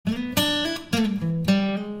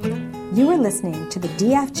You are listening to the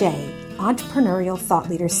DFJ Entrepreneurial Thought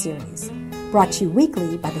Leader Series, brought to you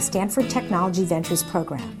weekly by the Stanford Technology Ventures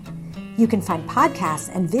Program. You can find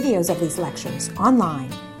podcasts and videos of these lectures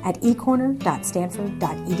online at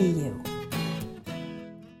ecorner.stanford.edu.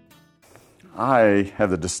 I have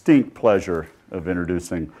the distinct pleasure of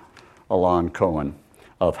introducing Alon Cohen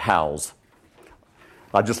of Houzz.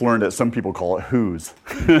 I just learned that some people call it Who's,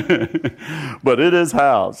 but it is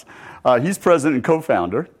Houzz. He's president and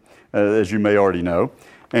co-founder, as you may already know,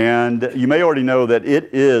 and you may already know that it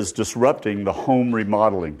is disrupting the home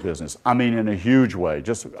remodeling business. I mean, in a huge way.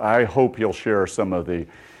 I hope he'll share some of the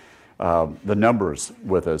numbers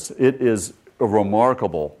with us. It is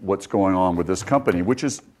remarkable what's going on with this company, which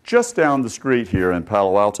is just down the street here in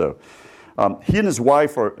Palo Alto. He and his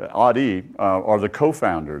wife, Adi, are the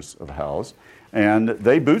co-founders of Houzz, and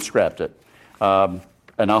they bootstrapped it.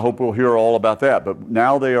 And I hope we'll hear all about that. But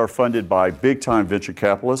now they are funded by big-time venture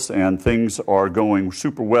capitalists, and things are going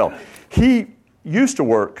super well. He used to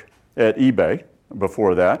work at eBay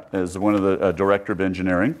before that as one of the director of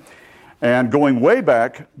engineering. And going way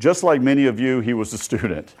back, just like many of you, he was a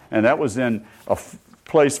student. And that was in a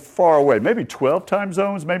place far away, maybe 12 time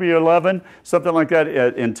zones, maybe 11, something like that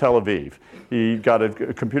in Tel Aviv. He got a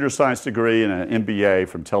computer science degree and an MBA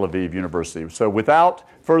from Tel Aviv University. So without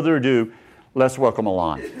further ado, let's welcome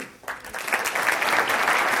Alon.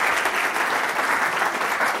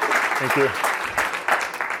 Thank you.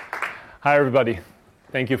 Hi, everybody.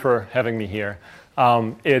 Thank you for having me here.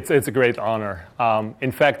 It's a great honor.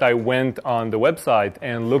 In fact, I went on the website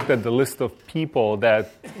and looked at the list of people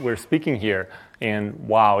that were speaking here, and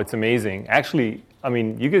wow, it's amazing. Actually, I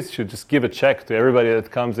mean, you guys should just give a check to everybody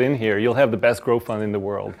that comes in here. You'll have the best growth fund in the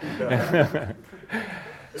world.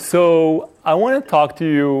 So I want to talk to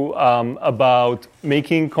you about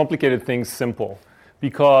making complicated things simple,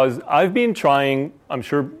 because I've been trying, I'm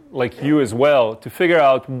sure like you as well, to figure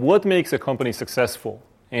out what makes a company successful.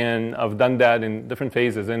 And I've done that in different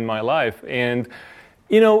phases in my life. And,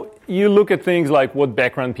 you look at things like what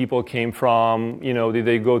background people came from, did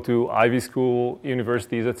they go to Ivy School,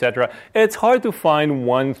 universities, etc. It's hard to find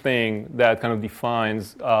one thing that kind of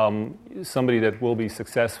defines somebody that will be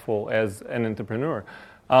successful as an entrepreneur.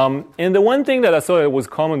 And the one thing that I saw that was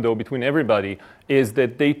common, though, between everybody is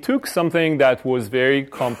that they took something that was very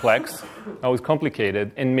complex, that was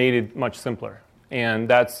complicated, and made it much simpler. And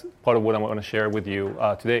that's part of what I want to share with you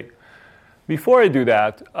today. Before I do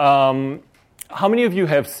that, how many of you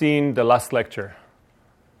have seen the last lecture?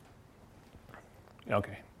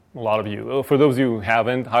 Okay, a lot of you. For those of you who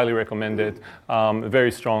haven't, highly recommend it. A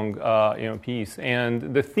very strong piece.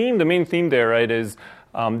 And the main theme there, right, is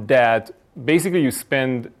that basically you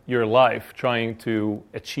spend your life trying to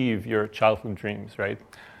achieve your childhood dreams, right?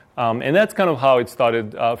 And that's kind of how it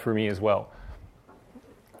started for me as well.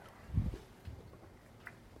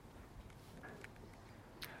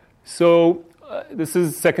 So this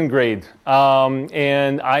is second grade,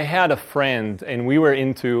 and I had a friend, and we were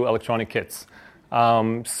into electronic kits.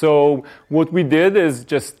 So what we did is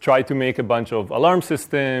just try to make a bunch of alarm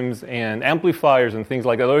systems and amplifiers and things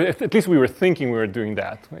like that. At least we were thinking we were doing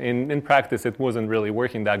that. In practice, it wasn't really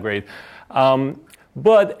working that great.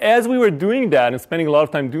 But as we were doing that and spending a lot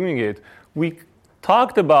of time doing it, we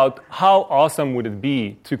talked about how awesome would it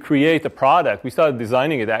be to create a product. We started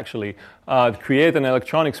designing it, actually, to create an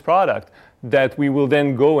electronics product that we will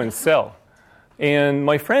then go and sell. And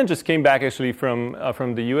my friend just came back, actually, from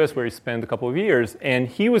the U.S., where he spent a couple of years, and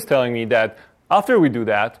he was telling me that after we do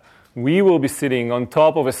that, we will be sitting on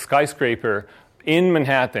top of a skyscraper in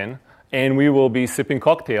Manhattan, and we will be sipping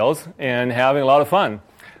cocktails and having a lot of fun.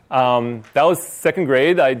 That was second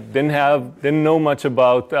grade. I didn't know much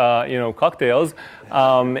about cocktails,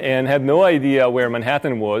 and had no idea where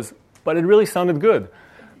Manhattan was, but it really sounded good.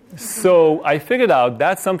 So I figured out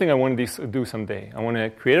that's something I want to do someday. I want to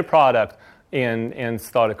create a product and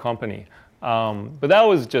start a company. But that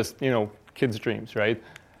was just kids' dreams, right?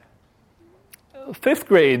 Fifth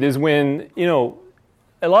grade is when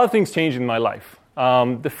a lot of things changed in my life.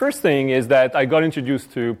 The first thing is that I got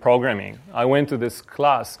introduced to programming. I went to this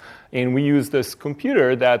class, and we used this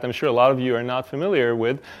computer that I'm sure a lot of you are not familiar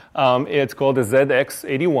with. It's called the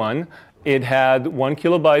ZX81. It had 1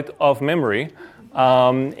 kilobyte of memory.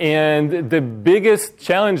 And the biggest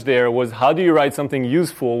challenge there was, how do you write something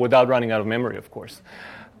useful without running out of memory, of course.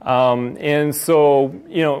 And so,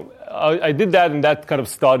 I did that, and that kind of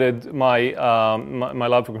started my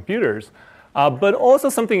love for computers. But also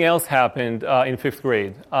something else happened in fifth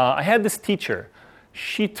grade. I had this teacher.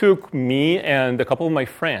 She took me and a couple of my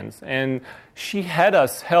friends, and she had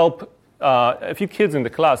us help a few kids in the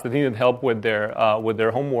class that needed help with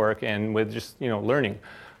their homework and with just learning.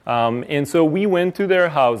 And so we went to their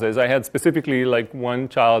houses. I had specifically like one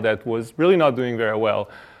child that was really not doing very well.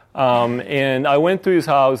 And I went to his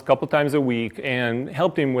house a couple times a week and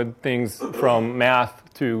helped him with things from math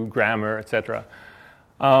to grammar, etc.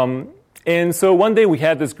 And so one day we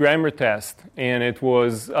had this grammar test, and it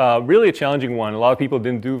was really a challenging one. A lot of people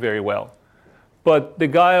didn't do very well. But the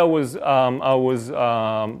guy I was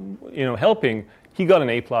helping, he got an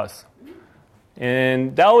A+.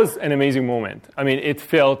 And that was an amazing moment. I mean, it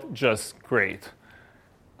felt just great.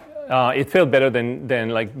 It felt better than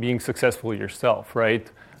like being successful yourself, right?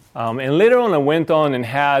 And later on, I went on and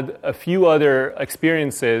had a few other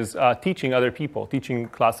experiences teaching other people, teaching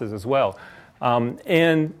classes as well.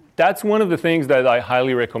 And that's one of the things that I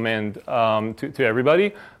highly recommend to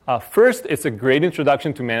everybody. First, it's a great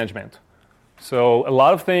introduction to management. So a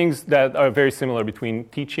lot of things that are very similar between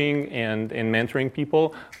teaching and mentoring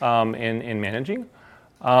people and managing.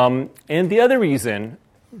 And the other reason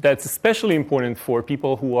that's especially important for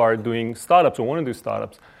people who are doing startups or want to do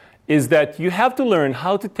startups is that you have to learn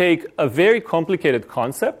how to take a very complicated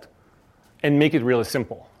concept and make it really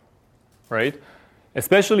simple, right?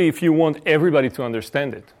 Especially if you want everybody to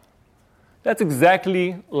understand it. That's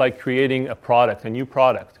exactly like creating a product, a new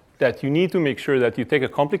product, that you need to make sure that you take a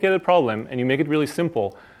complicated problem and you make it really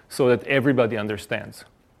simple so that everybody understands.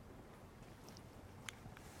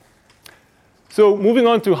 So moving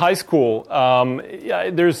on to high school,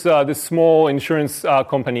 there's this small insurance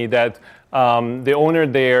company that the owner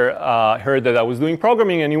there heard that I was doing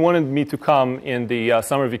programming, and he wanted me to come in the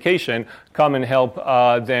summer vacation, come and help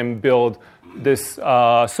them build this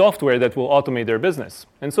software that will automate their business.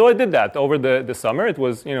 And so I did that over the summer. It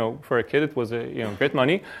was, for a kid, it was great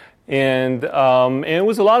money, and it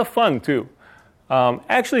was a lot of fun too.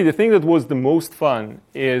 Actually, the thing that was the most fun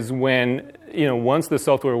is when, once the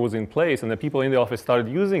software was in place and the people in the office started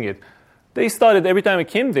using it, they started, every time I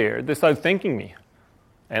came there, they started thanking me.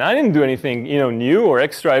 And I didn't do anything, new or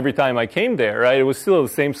extra every time I came there, right? It was still the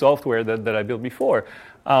same software that I built before.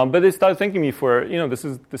 But they started thanking me for, this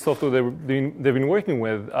is the software they've been working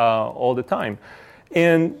with all the time.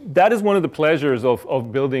 And that is one of the pleasures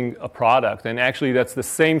of building a product. And actually, that's the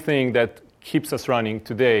same thing that keeps us running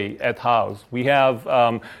today at House. We have,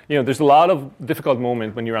 there's a lot of difficult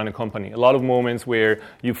moments when you run a company. A lot of moments where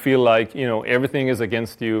you feel like, everything is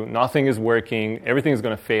against you, nothing is working, everything is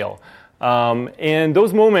going to fail. And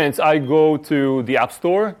those moments, I go to the App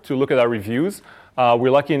Store to look at our reviews.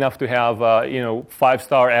 We're lucky enough to have,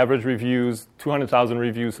 5-star average reviews, 200,000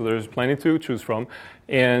 reviews, so there's plenty to choose from.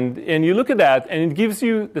 And you look at that, and it gives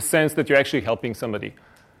you the sense that you're actually helping somebody.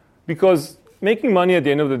 Because making money at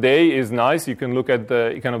the end of the day is nice. You can look at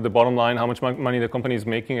the kind of the bottom line, how much money the company is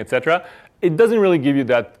making, etc. It doesn't really give you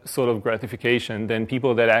that sort of gratification than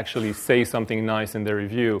people that actually say something nice in their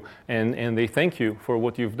review, and they thank you for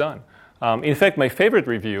what you've done. In fact, my favorite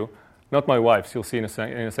review, not my wife's, you'll see in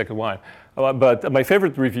a second why, but my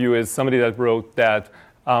favorite review is somebody that wrote that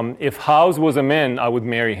if House was a man, I would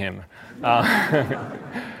marry him.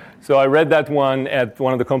 So I read that one at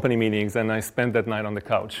one of the company meetings, and I spent that night on the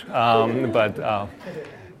couch. Yeah.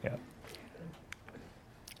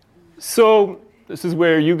 So this is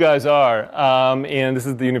where you guys are, and this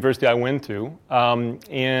is the university I went to.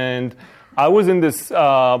 And I was in this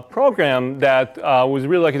program that was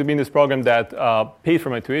really lucky to be in this program that paid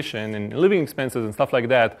for my tuition and living expenses and stuff like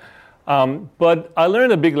that. But I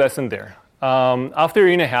learned a big lesson there. After a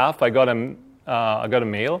year and a half, I got a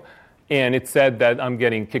mail, and it said that I'm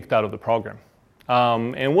getting kicked out of the program.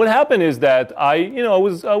 And what happened is that I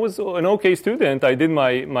was an okay student. I did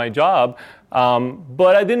my job,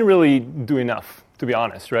 but I didn't really do enough, to be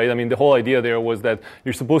honest, right? I mean, the whole idea there was that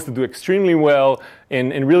you're supposed to do extremely well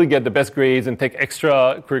and really get the best grades and take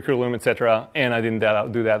extra curriculum, etc. And I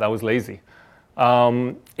didn't do that. I was lazy.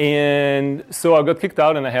 And so I got kicked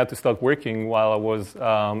out, and I had to start working while I was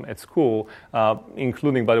at school,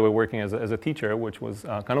 including, by the way, working as a teacher, which was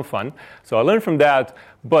kind of fun. So I learned from that.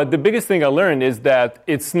 But the biggest thing I learned is that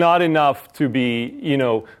it's not enough to be,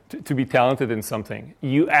 to be talented in something.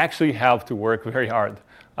 You actually have to work very hard.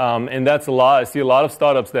 And that's a lot. I see a lot of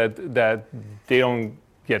startups that they don't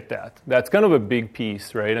get that. That's kind of a big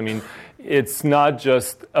piece, right? I mean, it's not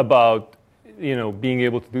just about being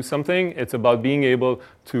able to do something. It's about being able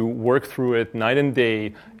to work through it night and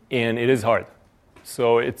day, and it is hard.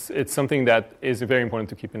 So it's something that is very important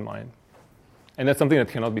to keep in mind. And that's something that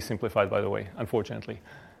cannot be simplified, by the way, unfortunately.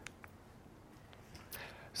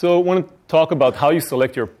 So I want to talk about how you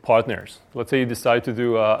select your partners. Let's say you decide to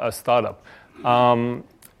do a startup.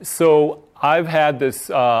 So I've had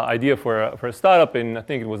this idea for a startup in, I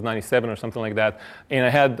think it was 97 or something like that, and I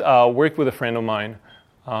had worked with a friend of mine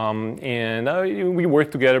We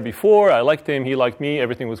worked together before. I liked him. He liked me.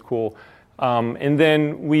 Everything was cool. And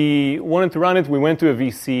then we wanted to run it. We went to a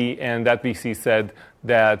VC, and that VC said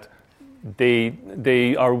that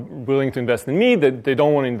they are willing to invest in me, that they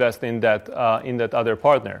don't want to invest in that other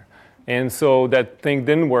partner. And so that thing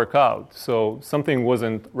didn't work out. So something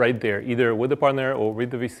wasn't right there, either with the partner or with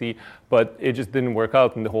the VC, but it just didn't work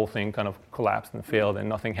out, and the whole thing kind of collapsed and failed, and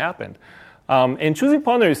nothing happened. And choosing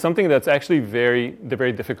partner is something that's actually very,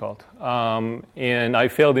 very difficult. And I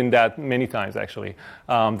failed in that many times, actually.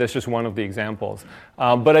 That's just one of the examples.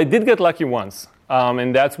 But I did get lucky once,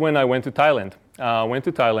 and that's when I went to Thailand. And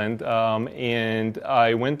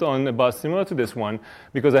I went on a bus similar to this one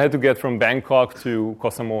because I had to get from Bangkok to Koh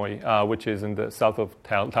Samui, which is in the south of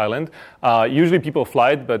Thailand. Usually people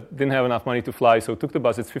fly it, but didn't have enough money to fly, so took the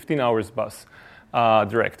bus. It's 15 hours bus,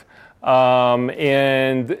 direct.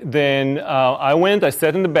 And then I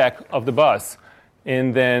sat in the back of the bus,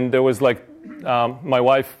 and then there was my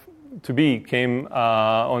wife-to-be came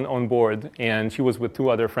on board, and she was with two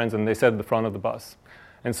other friends, and they sat at the front of the bus.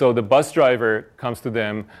 And so the bus driver comes to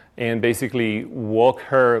them and basically walks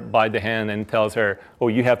her by the hand and tells her, oh,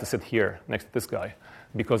 you have to sit here next to this guy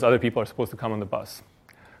because other people are supposed to come on the bus.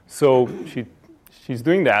 So she's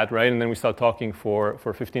doing that, right? And then we start talking for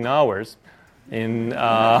 15 hours. And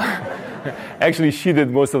actually, she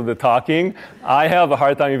did most of the talking. I have a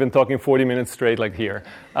hard time even talking 40 minutes straight like here.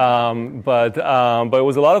 But it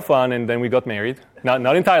was a lot of fun, and then we got married.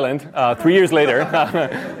 Not in Thailand. 3 years later.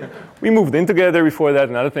 We moved in together before that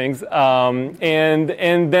and other things.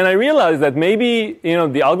 And then I realized that maybe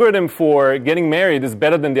the algorithm for getting married is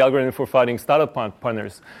better than the algorithm for finding startup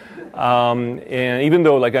partners. And even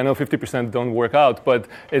though I know 50% don't work out, but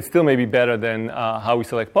it's still maybe better than how we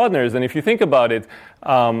select partners. And if you think about it,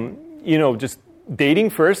 just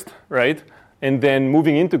dating first, right? And then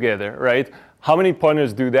moving in together, right? How many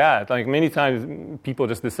partners do that? Many times people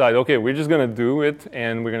just decide, okay, we're just going to do it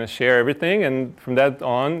and we're going to share everything. And from that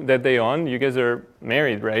day on, you guys are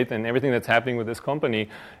married, right? And everything that's happening with this company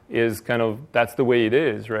is that's the way it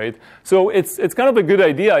is, right? So it's kind of a good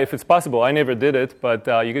idea if it's possible. I never did it, but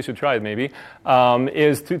you guys should try it maybe,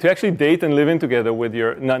 is to actually date and live in together with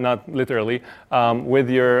your, not literally, with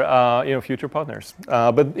your future partners.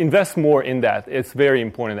 But invest more in that. It's very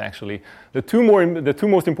important, actually. The two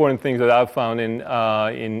most important things that I've found in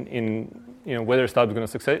whether a startup is going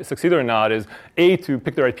to succeed or not is A, to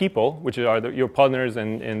pick the right people, which are your partners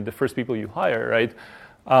and the first people you hire, right?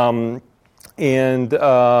 And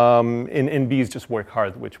B is just work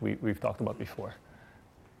hard, which we've talked about before.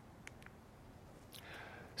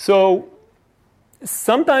 So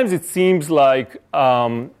sometimes it seems like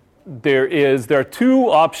there are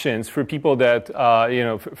two options for people that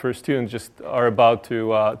for students just are about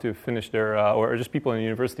to finish their or just people in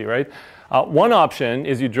university, right? One option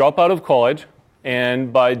is you drop out of college,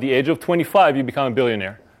 and by the age of 25 you become a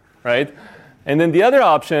billionaire, right? And then the other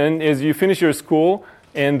option is you finish your school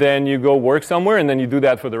and then you go work somewhere, and then you do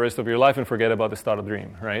that for the rest of your life and forget about the startup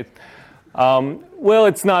dream, right? Well,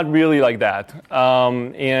 it's not really like that.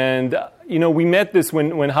 We met this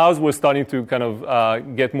when House was starting to kind of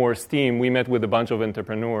get more steam. We met with a bunch of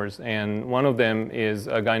entrepreneurs, and one of them is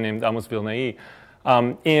a guy named Amos Vilnai.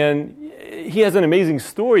 And he has an amazing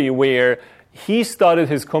story where he started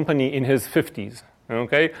his company in his 50s,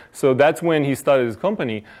 okay? So that's when he started his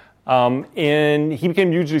company. And he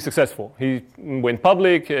became hugely successful. He went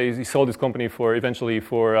public. He sold his company eventually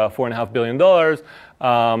for $4.5 billion.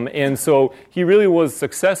 And so he really was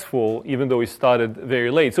successful, even though he started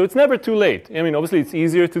very late. So it's never too late. I mean, obviously, it's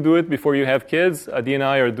easier to do it before you have kids. Adi and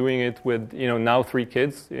I are doing it with now 3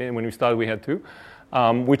 kids. When we started, we had 2.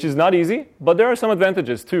 Which is not easy, but there are some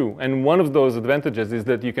advantages too. And one of those advantages is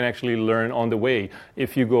that you can actually learn on the way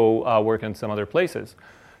if you go work in some other places.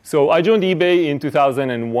 So I joined eBay in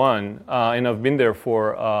 2001, and I've been there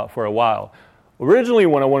for a while. Originally,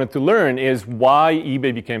 what I wanted to learn is why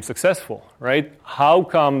eBay became successful, right? How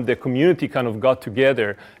come the community kind of got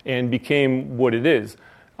together and became what it is?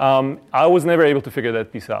 I was never able to figure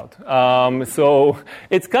that piece out. So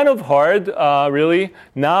it's kind of hard, really.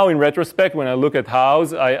 Now, in retrospect, when I look at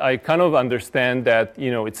House, I kind of understand that,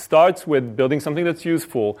 it starts with building something that's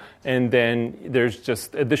useful, and then there's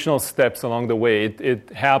just additional steps along the way. It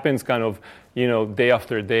happens kind of, day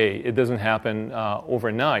after day. It doesn't happen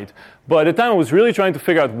overnight. But at the time, I was really trying to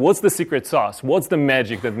figure out what's the secret sauce? What's the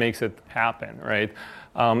magic that makes it happen, right?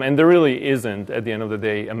 And there really isn't, at the end of the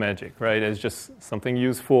day, a magic, right? It's just something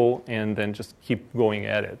useful, and then just keep going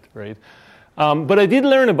at it, right? But I did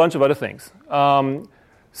learn a bunch of other things.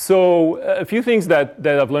 So a few things that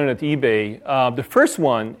I've learned at eBay. The first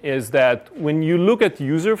one is that when you look at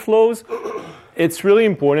user flows, it's really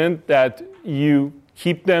important that you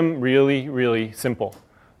keep them really, really simple.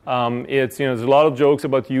 There's a lot of jokes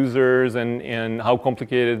about users and how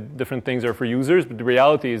complicated different things are for users, but the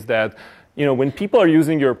reality is that, when people are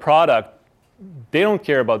using your product, they don't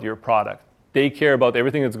care about your product. They care about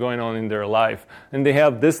everything that's going on in their life, and they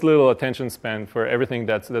have this little attention span for everything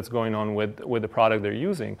that's going on with the product they're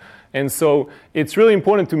using. And so it's really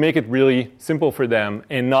important to make it really simple for them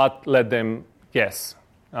and not let them guess.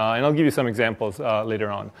 And I'll give you some examples later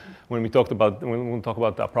on when we talk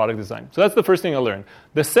about product design. So that's the first thing I learned.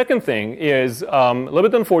 The second thing is a little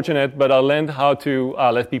bit unfortunate, but I learned how to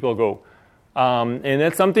let people go. And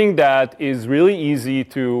that's something that is really easy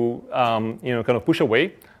to kind of push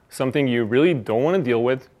away. Something you really don't want to deal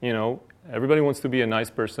with. Everybody wants to be a nice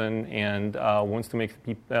person and wants to make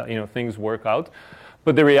things work out.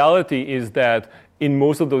 But the reality is that in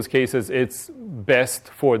most of those cases, it's best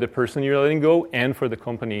for the person you're letting go and for the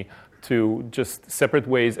company to just separate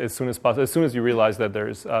ways as soon as possible, as soon as you realize that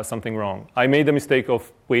there's something wrong. I made the mistake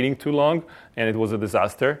of waiting too long, and it was a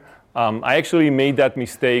disaster. I actually made that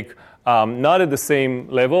mistake not at the same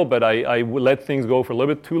level, but I let things go for a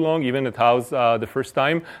little bit too long, even at house the first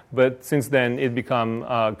time. But since then, it become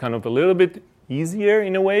kind of a little bit easier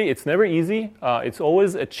in a way. It's never easy. It's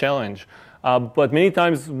always a challenge. But many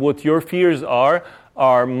times what your fears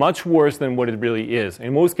are much worse than what it really is.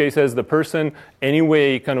 In most cases, the person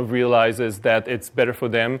anyway kind of realizes that it's better for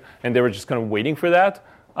them, and they were just kind of waiting for that.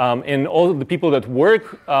 And all the people that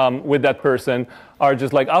work with that person are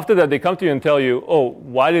just like, after that, they come to you and tell you, oh,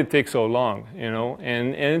 why did it take so long?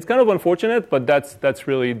 And it's kind of unfortunate, but that's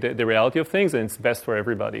really the reality of things, and it's best for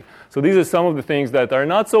everybody. So these are some of the things that are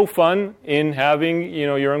not so fun in having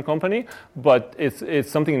your own company, but it's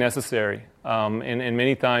something necessary. And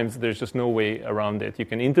many times there's just no way around it. You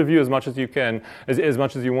can interview as much as you can, as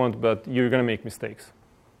much as you want, but you're going to make mistakes.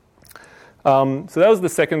 So that was the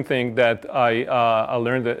second thing that I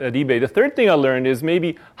learned at eBay. The third thing I learned is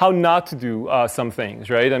maybe how not to do some things,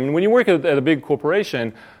 right? I mean, when you work at a big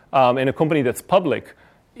corporation in a company that's public,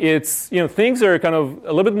 it's, things are kind of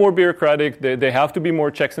a little bit more bureaucratic. They have to be more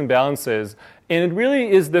checks and balances. And it really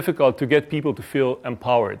is difficult to get people to feel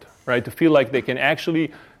empowered, right? To feel like they can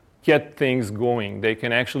actually get things going. They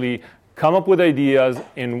can actually come up with ideas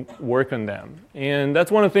and work on them. And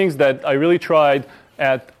that's one of the things that I really tried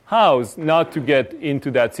at House not to get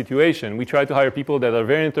into that situation. We try to hire people that are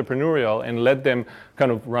very entrepreneurial and let them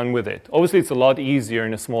kind of run with it. Obviously, it's a lot easier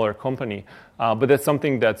in a smaller company, but that's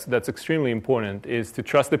something that's extremely important, is to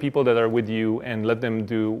trust the people that are with you and let them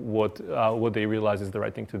do what they realize is the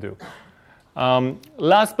right thing to do.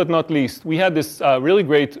 Last but not least, we had this really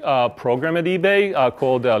great program at eBay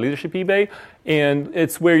called Leadership eBay, and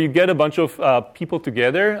it's where you get a bunch of people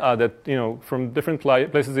together that from different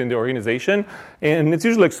places in the organization, and it's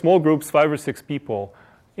usually like small groups, 5 or 6 people,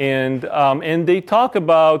 and they talk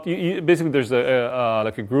about basically there's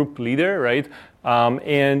like a group leader, right?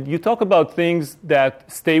 And you talk about things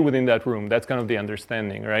that stay within that room. That's kind of the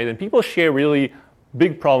understanding, right? And people share really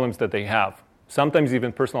big problems that they have. Sometimes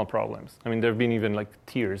even personal problems. I mean, there have been even like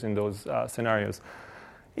tears in those scenarios.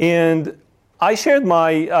 And I shared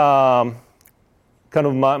my kind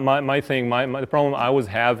of my thing, the problem I was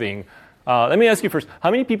having. Let me ask you first, how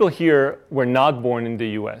many people here were not born in the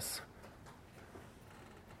U.S.?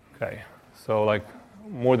 Okay, so like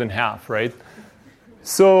more than half, right?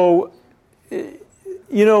 So,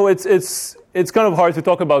 it's kind of hard to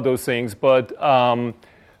talk about those things, but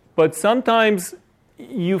sometimes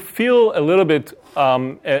you feel a little bit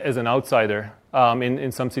as an outsider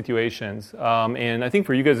in some situations, and I think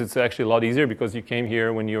for you guys it's actually a lot easier because you came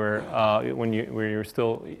here when you were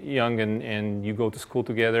still young and you go to school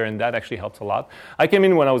together, and that actually helps a lot. I came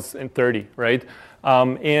in when I was 30, right?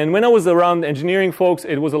 And when I was around engineering folks,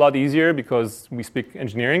 it was a lot easier because we speak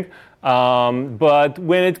engineering. But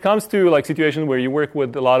when it comes to like situations where you work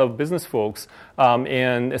with a lot of business folks,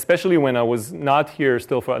 and especially when I was not here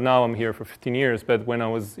now I'm here for 15 years, but when I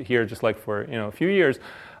was here just like for a few years,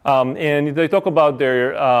 and they talk about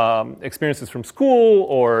their experiences from school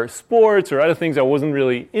or sports or other things I wasn't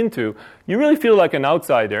really into, you really feel like an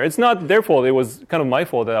outsider. It's not their fault. It was kind of my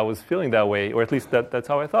fault that I was feeling that way, or at least that's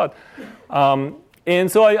how I thought.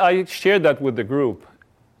 And so I shared that with the group.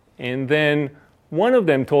 And then one of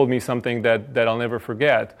them told me something that I'll never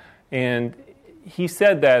forget. And he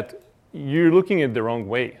said that you're looking at it the wrong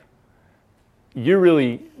way. You're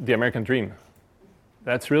really the American dream.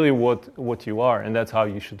 That's really what you are, and that's how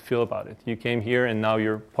you should feel about it. You came here, and now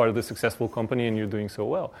you're part of the successful company, and you're doing so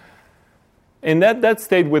well. And that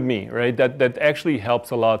stayed with me, right? That actually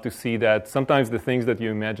helps a lot to see that sometimes the things that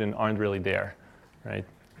you imagine aren't really there, right?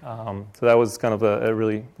 So that was kind of a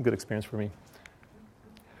really good experience for me.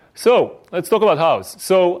 So let's talk about house.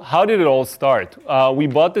 So how did it all start? We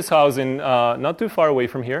bought this house in not too far away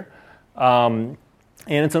from here. And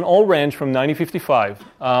it's an old ranch from 1955.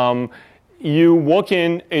 You walk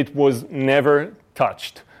in, it was never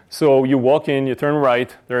touched. So you walk in, you turn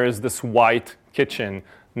right, there is this white kitchen,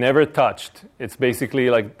 never touched. It's basically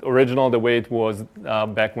like original the way it was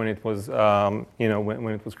back when it was, when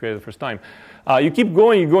it was created the first time. You keep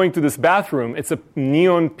going, you're going to this bathroom. It's a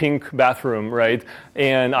neon pink bathroom, right?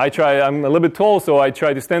 And I'm a little bit tall, so I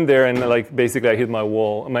try to stand there and like basically I hit my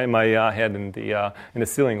wall, my head in the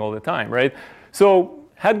ceiling all the time, right? So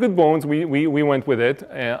had good bones, we went with it.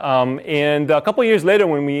 And a couple of years later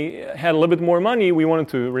when we had a little bit more money, we wanted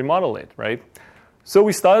to remodel it, right? So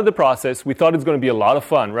we started the process. We thought it's going to be a lot of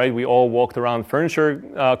fun, right? We all walked around furniture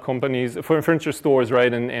furniture stores,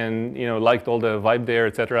 right, and liked all the vibe there,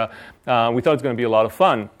 etc. We thought it was going to be a lot of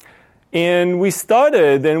fun. And we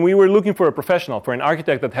started, and we were looking for a professional, for an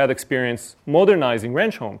architect that had experience modernizing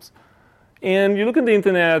ranch homes. And you look at the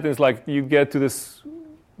internet, and it's like you get to this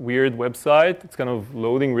weird website. It's kind of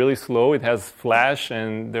loading really slow. It has Flash,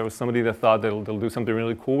 and there was somebody that thought they'll do something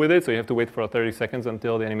really cool with it, so you have to wait for 30 seconds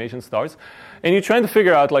until the animation starts. And you're trying to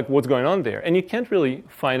figure out like what's going on there. And you can't really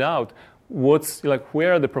find out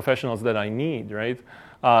where are the professionals that I need, right?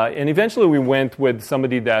 And eventually we went with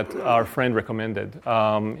somebody that our friend recommended.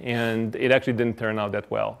 And it actually didn't turn out that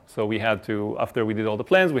well. So we had to, after we did all the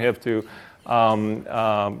plans, we have to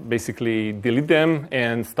basically delete them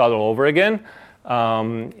and start all over again.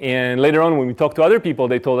 And later on, when we talked to other people,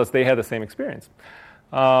 they told us they had the same experience.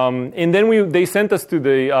 And then they sent us to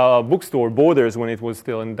the bookstore, Borders, when it was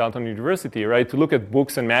still in downtown University, right, to look at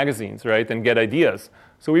books and magazines, right, and get ideas.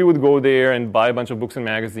 So we would go there and buy a bunch of books and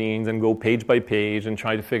magazines and go page by page and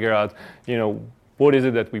try to figure out, what is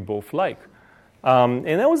it that we both like. And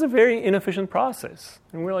that was a very inefficient process.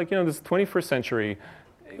 And we're like, this is 21st century.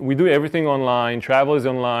 We do everything online. Travel is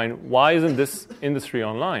online. Why isn't this industry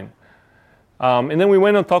online? And then we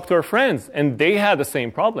went and talked to our friends, and they had the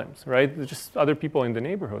same problems, right? Just other people in the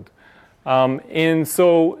neighborhood. And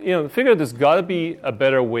so, figured there's got to be a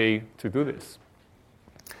better way to do this.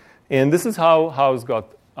 And this is how House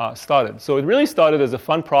got started. So it really started as a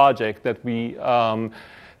fun project that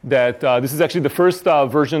this is actually the first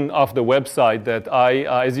version of the website that I,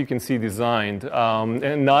 as you can see, designed.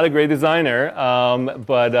 And not a great designer,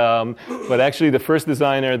 but actually the first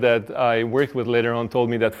designer that I worked with later on told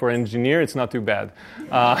me that for an engineer, it's not too bad.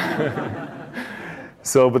 But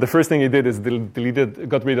the first thing he did is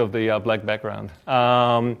got rid of the black background.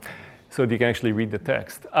 So that you can actually read the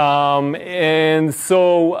text. But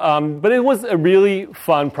it was a really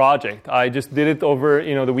fun project. I just did it over,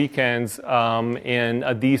 the weekends, and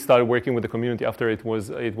Adi started working with the community after it was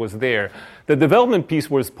there. The development piece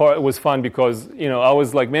was fun because, I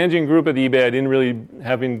was like managing a group at eBay. I didn't really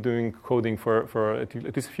have been doing coding for at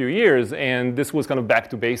least a few years, and this was kind of back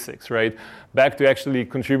to basics, right? Back to actually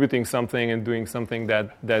contributing something and doing something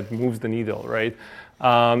that moves the needle, right?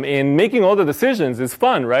 And making all the decisions is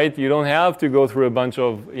fun, right? You don't have to go through a bunch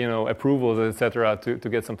of approvals, etc., to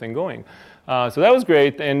get something going. So that was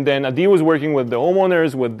great. And then Adi was working with the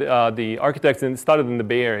homeowners, with the architects, and started in the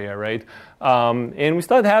Bay Area, right? And we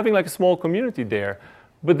started having like a small community there.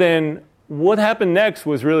 But then what happened next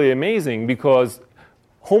was really amazing because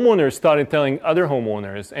homeowners started telling other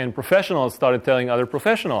homeowners, and professionals started telling other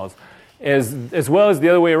professionals. As well as the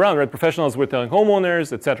other way around, right? Professionals were telling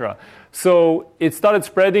homeowners, etc. So it started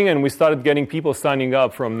spreading, and we started getting people signing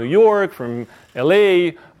up from New York, from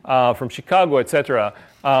LA, from Chicago, etc.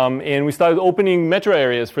 And we started opening metro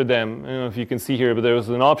areas for them. I don't know if you can see here, but there was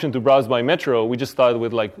an option to browse by metro. We just started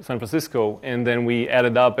with like San Francisco, and then we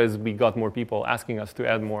added up as we got more people asking us to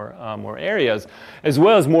add more areas, as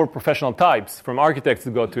well as more professional types, from architects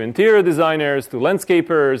to go to interior designers, to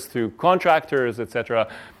landscapers, to contractors, etc.,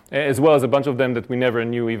 as well as a bunch of them that we never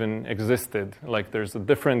knew even existed. Like there's a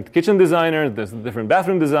different kitchen designer, there's a different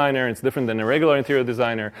bathroom designer, it's different than a regular interior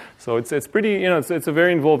designer. So it's pretty, it's a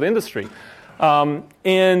very involved industry.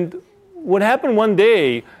 And what happened one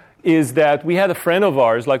day is that we had a friend of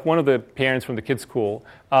ours, like one of the parents from the kids' school,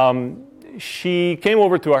 she came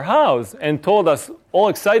over to our house and told us, all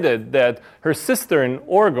excited, that her sister in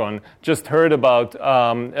Oregon just heard about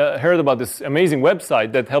this amazing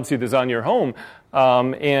website that helps you design your home,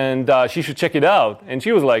 and she should check it out. And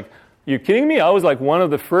she was like, "You kidding me? I was like one of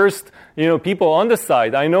the first people on the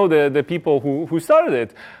site. I know the people who started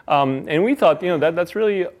it." And we thought, that's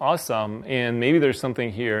really awesome, and maybe there's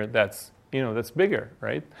something here that's bigger,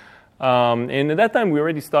 right? And at that time, we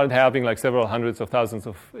already started having like several hundreds of thousands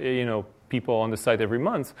of people on the site every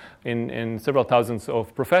month and several thousands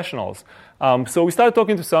of professionals. So we started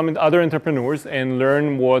talking to some other entrepreneurs and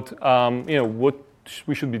learn what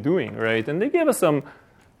we should be doing, right? And they gave us some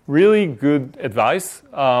really good advice.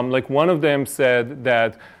 Like one of them said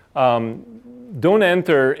that don't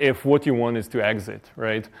enter if what you want is to exit,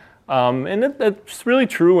 right? And that's really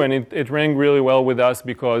true, and it rang really well with us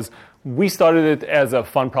because we started it as a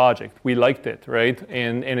fun project. We liked it, right?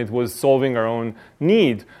 And it was solving our own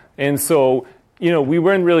need. And so, we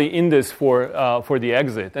weren't really in this for the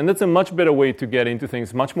exit. And that's a much better way to get into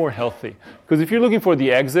things, much more healthy. Because if you're looking for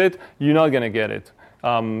the exit, you're not going to get it.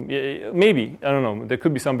 Maybe, I don't know, there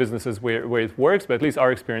could be some businesses where it works, but at least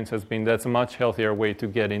our experience has been that's a much healthier way to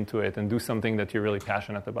get into it and do something that you're really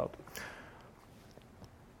passionate about.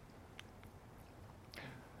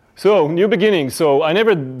 So, new beginnings. So, I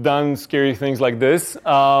never done scary things like this.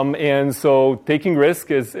 And so, taking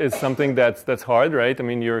risk is something that's hard, right? I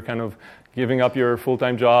mean, you're kind of giving up your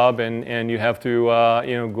full-time job and you have to,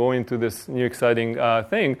 go into this new exciting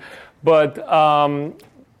thing. But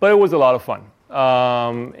it was a lot of fun.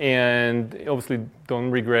 And obviously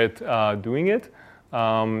don't regret doing it.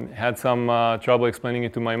 Had some trouble explaining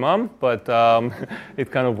it to my mom, but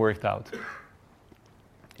it kind of worked out.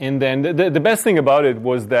 And then the best thing about it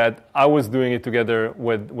was that I was doing it together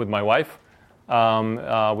with my wife,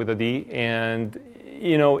 with Adi, and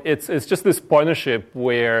it's just this partnership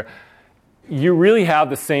where you really have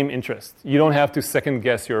the same interest. You don't have to second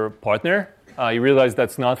guess your partner. You realize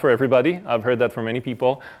that's not for everybody. I've heard that from many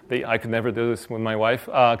people. I could never do this with my wife,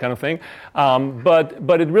 kind of thing.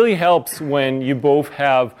 But it really helps when you both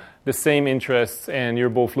have the same interests and you're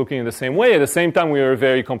both looking in the same way. At the same time, we were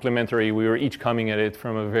very complementary. We were each coming at it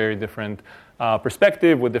from a very different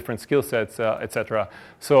perspective with different skill sets, etc.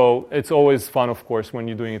 So it's always fun, of course, when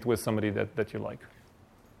you're doing it with somebody that you like.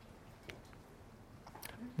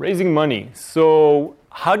 Raising money. So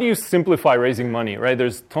how do you simplify raising money, right?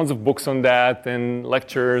 There's tons of books on that and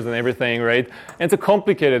lectures and everything, right? And it's a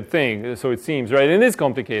complicated thing, so it seems, right? And it is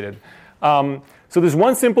complicated. So there's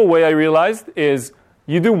one simple way I realized is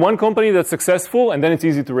you do one company that's successful, and then it's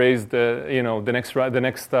easy to raise the next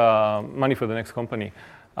money for the next company.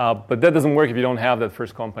 But that doesn't work if you don't have that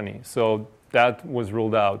first company. So that was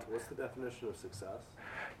ruled out. What's the definition of success?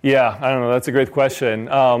 Yeah, I don't know. That's a great question.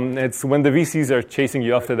 It's when the VCs are chasing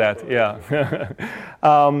you after that. Yeah.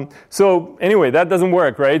 So anyway, that doesn't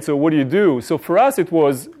work, right? So what do? So for us, it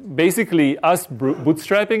was basically us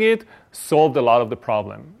bootstrapping it solved a lot of the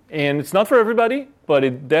problem. And it's not for everybody, but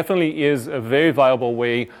it definitely is a very viable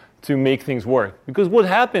way to make things work. Because what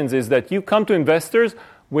happens is that you come to investors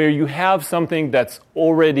where you have something that's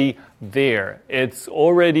already there. It's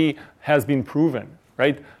already has been proven,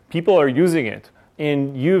 right? People are using it.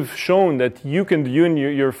 And you've shown that you and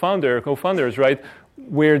your co-founders, right,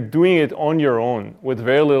 we're doing it on your own with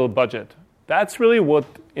very little budget. That's really what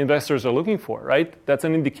investors are looking for, right? That's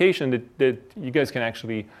an indication that you guys can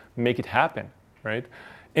actually make it happen, right?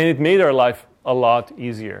 And it made our life a lot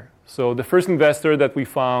easier. So the first investor that we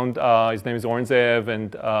found, his name is Oren Zev,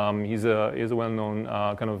 and he's a well-known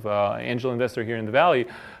kind of angel investor here in the Valley.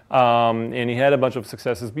 And he had a bunch of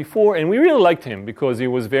successes before, and we really liked him because he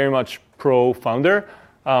was very much pro-founder.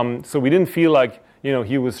 So we didn't feel like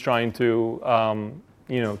he was trying to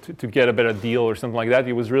to get a better deal or something like that.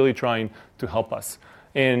 He was really trying to help us.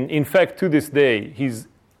 And in fact, to this day, he's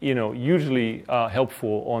usually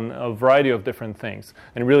helpful on a variety of different things,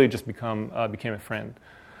 and really just became a friend.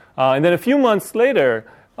 And then a few months later,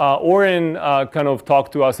 Oren kind of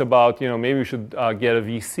talked to us about maybe we should get a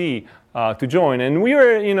VC to join, and we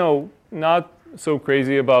were not so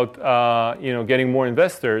crazy about getting more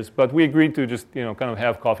investors, but we agreed to just kind of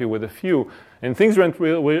have coffee with a few, and things went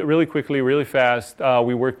really quickly, really fast.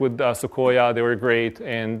 We worked with Sequoia; they were great,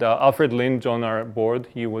 and Alfred Lind joined our board.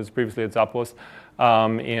 He was previously at Zappos,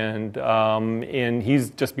 and he's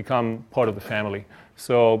just become part of the family.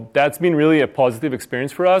 So that's been really a positive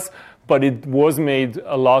experience for us, but it was made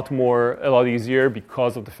a lot easier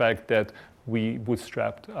because of the fact that we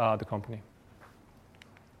bootstrapped the company.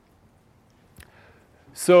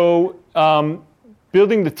 So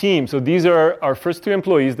building the team. So these are our first two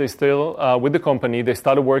employees. They still with the company. They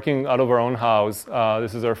started working out of our own house.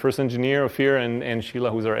 This is our first engineer, Ophir, and Sheila,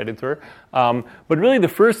 who's our editor. But really the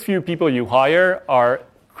first few people you hire are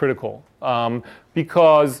critical.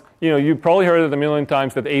 Because you probably heard it a million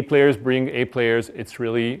times that A players bring A players. It's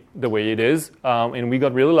really the way it is, and we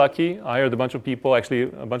got really lucky. I hired a bunch of people, actually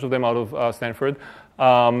a bunch of them out of Stanford,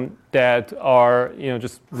 that are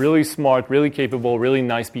just really smart, really capable, really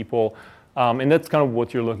nice people. And that's kind of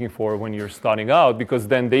what you're looking for when you're starting out, because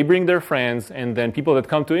then they bring their friends, and then people that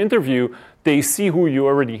come to interview, they see who you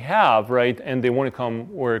already have, right? And they want to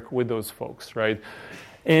come work with those folks, right?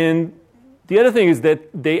 And the other thing is that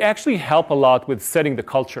they actually help a lot with setting the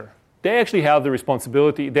culture. They actually have the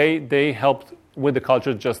responsibility. They helped with the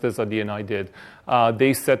culture just as Adi and I did.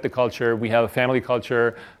 They set the culture. We have a family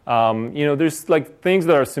culture. There's like things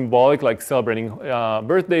that are symbolic, like celebrating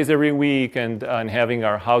birthdays every week and having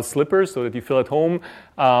our house slippers so that you feel at home,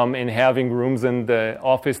 and having rooms in the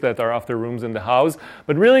office that are after rooms in the house.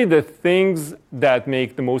 But really the things that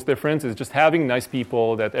make the most difference is just having nice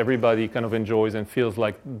people that everybody kind of enjoys and feels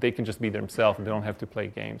like they can just be themselves and they don't have to play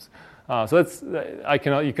games. So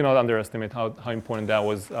you cannot underestimate how important that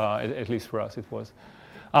was, at least for us it was.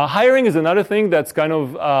 Hiring is another thing that's kind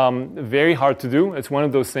of very hard to do. It's one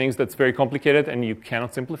of those things that's very complicated and you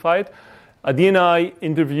cannot simplify it. Adi and I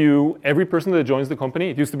interview every person that joins the company.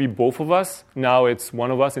 It used to be both of us. Now it's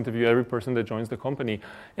one of us interview every person that joins the company.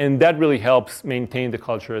 And that really helps maintain the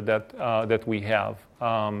culture that we have.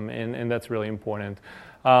 And that's really important.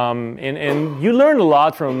 And you learn a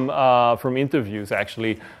lot from interviews,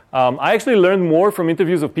 actually. I actually learned more from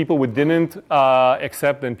interviews of people we didn't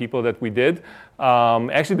accept than people that we did.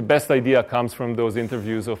 Actually, the best idea comes from those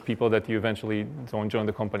interviews of people that you eventually don't join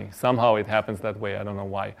the company. Somehow it happens that way. I don't know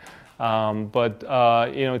why. But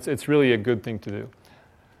it's really a good thing to do.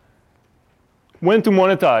 When to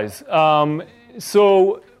monetize.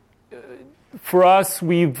 So for us,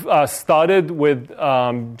 we've started with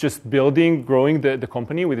just growing the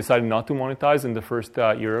company. We decided not to monetize in the first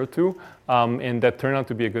year or two, and that turned out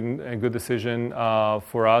to be a good decision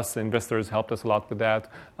for us. Investors helped us a lot with that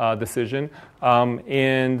decision.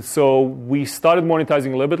 And so we started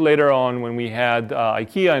monetizing a little bit later on when we had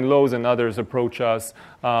IKEA and Lowe's and others approach us.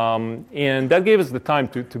 And that gave us the time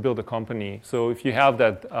to build a company. So if you have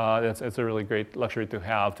that, that's a really great luxury to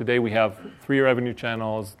have. Today we have 3 revenue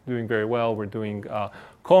channels doing very well. We're doing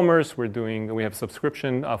commerce. We have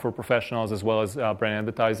subscription for professionals as well as brand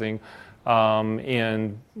advertising.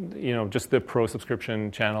 And just the pro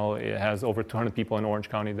subscription channel, it has over 200 people in Orange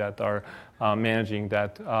County that are managing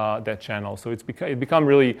that channel. So it's become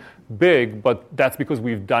really big, but that's because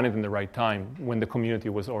we've done it in the right time when the community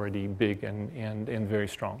was already big and very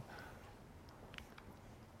strong.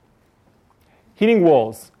 Heating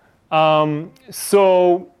walls.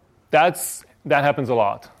 So that happens a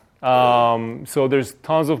lot. So there's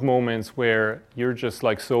tons of moments where you're just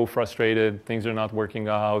like so frustrated, things are not working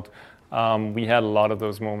out. We had a lot of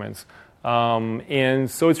those moments. And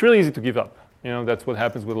so it's really easy to give up. That's what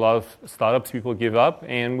happens with a lot of startups. People give up,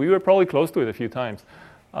 and we were probably close to it a few times.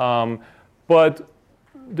 But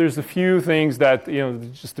there's a few things that,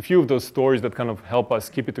 just a few of those stories that kind of help us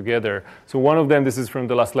keep it together. So one of them, this is from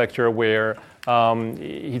the last lecture, where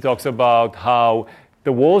he talks about how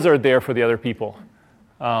the walls are there for the other people,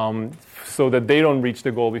 so that they don't reach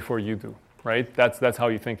the goal before you do, right? That's how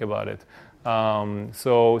you think about it.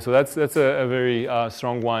 So that's a very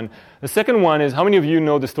strong one. The second one is, how many of you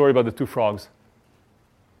know the story about the 2 frogs?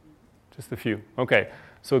 Just a few. Okay.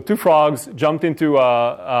 So 2 frogs jumped into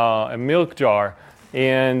a milk jar,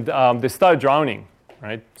 and they started drowning,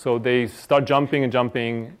 right? So they start jumping,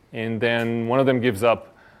 and then one of them gives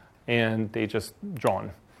up, and they just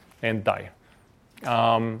drown and die.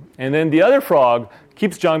 And then the other frog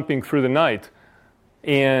keeps jumping through the night,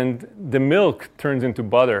 and the milk turns into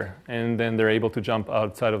butter, and then they're able to jump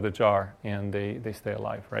outside of the jar, and they stay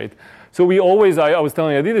alive, right? So I was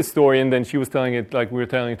telling Adi this story, and then she was telling it like we were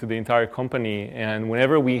telling it to the entire company. And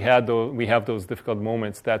whenever we have those difficult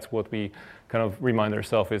moments, that's what we kind of remind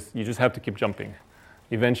ourselves is you just have to keep jumping.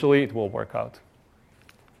 Eventually, it will work out.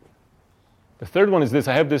 The third one is this.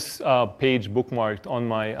 I have this page bookmarked on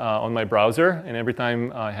my browser, and every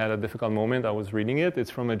time I had a difficult moment, I was reading it. It's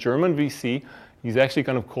from a German VC. He's actually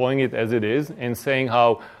kind of calling it as it is and saying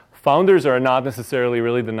how founders are not necessarily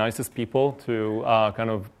really the nicest people to kind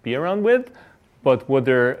of be around with, but what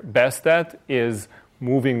they're best at is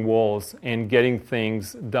moving walls and getting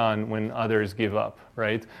things done when others give up,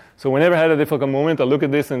 right? So whenever I had a difficult moment, I look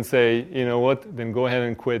at this and say, you know what, then go ahead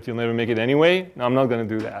and quit. You'll never make it anyway. No, I'm not going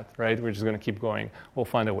to do that, right? We're just going to keep going. We'll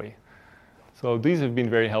find a way. So these have been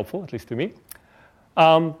very helpful, at least to me.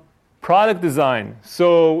 Product design.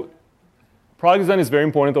 So product design is very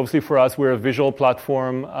important, obviously, for us. We're a visual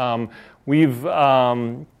platform. We have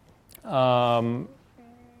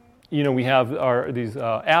these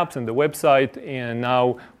apps and the website, and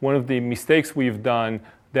now one of the mistakes we've done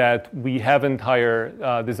that we haven't hired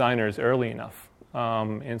designers early enough.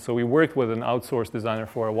 And so we worked with an outsourced designer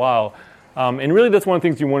for a while. And really that's one of the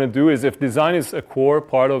things you want to do is if design is a core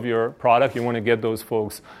part of your product, you want to get those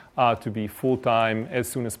folks to be full-time as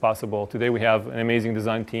soon as possible. Today we have an amazing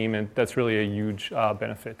design team, and that's really a huge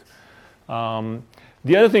benefit.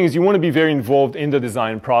 The other thing is you want to be very involved in the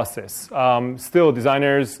design process. Still,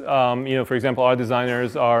 designers, for example, our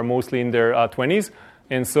designers are mostly in their 20s,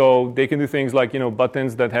 and so they can do things like,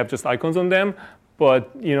 buttons that have just icons on them,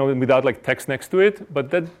 but, without like text next to it. But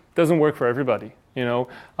that doesn't work for everybody.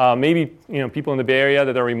 Maybe, people in the Bay Area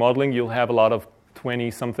that are remodeling, you'll have a lot of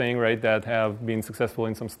 20-something, right, that have been successful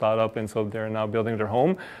in some startup, and so they're now building their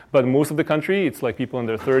home. But most of the country, it's like people in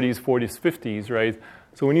their 30s, 40s, 50s, right?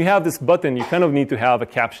 So when you have this button, you kind of need to have a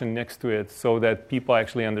caption next to it so that people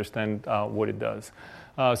actually understand what it does.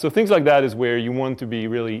 So things like that is where you want to be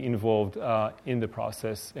really involved in the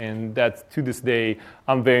process. And that's, to this day,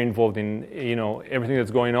 I'm very involved in, everything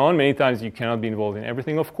that's going on. Many times you cannot be involved in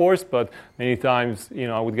everything, of course, but many times,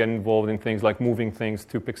 I would get involved in things like moving things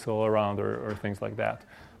 2 pixels around or things like that.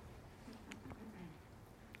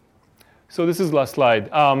 So this is the last slide.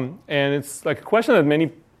 And it's like a question that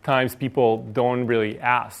many times people don't really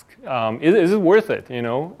ask. Is it worth it,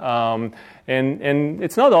 And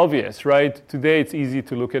it's not obvious, right? Today it's easy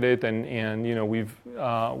to look at it, and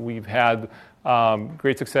we've had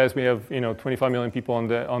great success. We have 25 million people on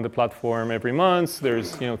the platform every month.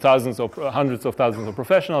 There's hundreds of thousands of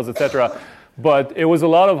professionals, etc. But it was a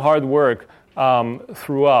lot of hard work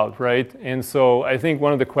throughout, right? And so I think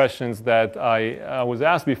one of the questions that I was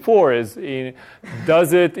asked before is,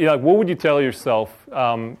 does it? What would you tell yourself,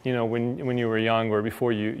 when you were young or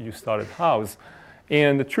before you started House?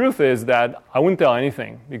 And the truth is that I wouldn't tell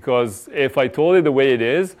anything, because if I told it the way it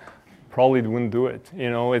is, probably wouldn't do it.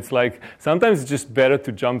 It's like sometimes it's just better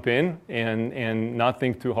to jump in and not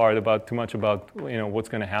think too much about what's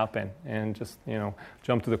going to happen, and just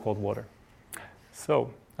jump to the cold water.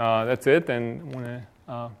 So. That's it, and I want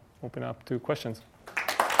to open up to questions.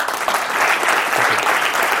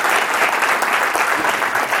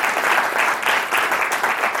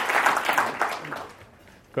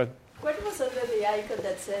 Go ahead. What was under the icon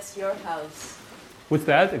that says your house? What's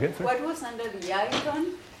that again? Sorry? What was under the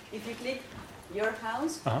icon? If you click your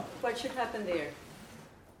house, what should happen there?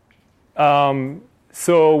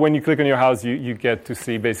 So when you click on your house, you get to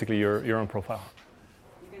see basically your own profile.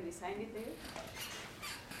 You can design it there?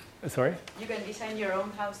 Sorry? You can design your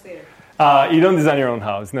own house there. You don't design your own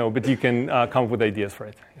house, no, but you can come up with ideas for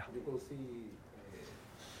it. Yeah. You will see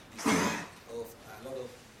of a lot of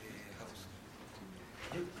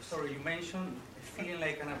houses. You mentioned feeling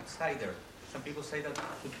like an outsider. Some people say that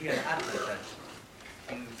could be an advantage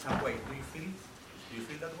in some way. Do you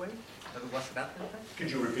feel that way? That it was an advantage?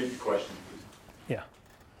 Could you repeat the question, please? Yeah.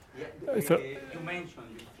 So, you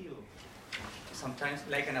mentioned you feel sometimes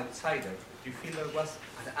like an outsider. Do you feel that was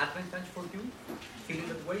an advantage for you, feeling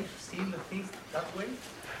that way, seeing the things that way?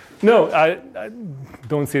 No, I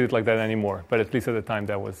don't see it like that anymore. But at least at the time,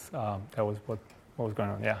 that was what was going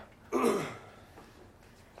on. Yeah.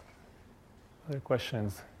 Other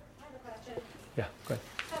questions? I have a question. Yeah, go ahead.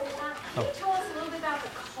 So, can you tell us a little bit about the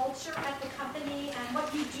culture at the company and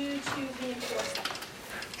what you do to reinforce it?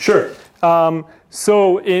 Sure.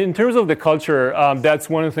 So in terms of the culture, that's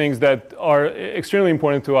one of the things that are extremely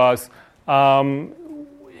important to us.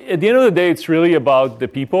 At the end of the day, it's really about the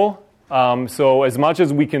people. So as much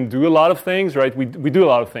as we can do a lot of things, right, we do a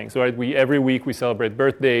lot of things, right? Every week we celebrate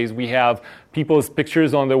birthdays. We have people's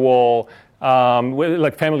pictures on the wall,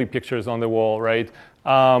 like family pictures on the wall, right?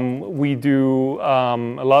 We do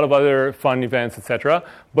a lot of other fun events, etc.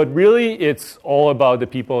 But really, it's all about the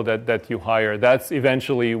people that you hire. That's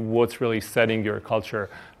eventually what's really setting your culture,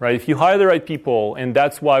 right? If you hire the right people, and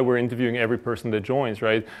that's why we're interviewing every person that joins,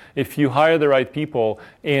 right? If you hire the right people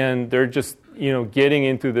and they're just getting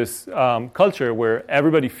into this culture where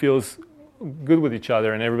everybody feels good with each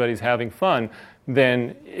other and everybody's having fun,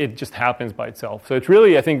 then it just happens by itself. So it's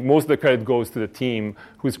really, I think, most of the credit goes to the team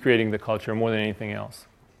who's creating the culture more than anything else.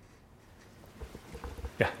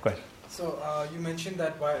 Yeah, go ahead. So you mentioned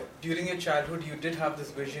that during your childhood, you did have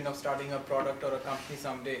this vision of starting a product or a company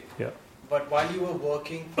someday. Yeah. But while you were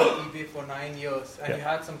working for eBay for 9 years and Yeah. you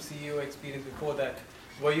had some CEO experience before that,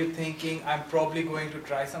 were you thinking, I'm probably going to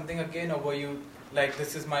try something again, or were you like,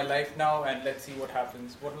 this is my life now and let's see what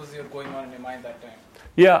happens? What was going on in your mind that time?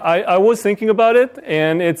 Yeah, I was thinking about it,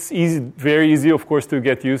 and it's very easy, of course, to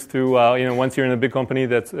get used to. Once you're in a big company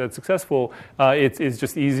that's successful, it's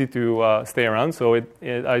just easy to stay around. So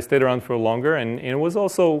I stayed around for longer, and it was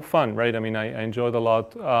also fun, right? I mean, I enjoyed a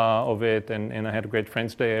lot of it, and I had great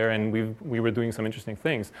friends there, and we were doing some interesting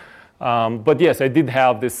things. But yes, I did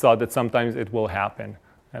have this thought that sometimes it will happen.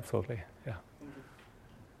 Absolutely, yeah.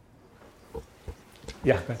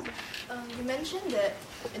 Yeah. Go ahead. You mentioned that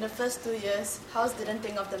in the first 2 years, House didn't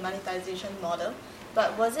think of the monetization model,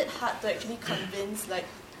 but was it hard to actually convince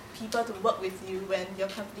people to work with you when your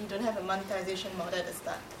company don't have a monetization model at the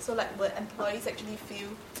start? So will employees actually feel,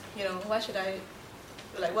 why should I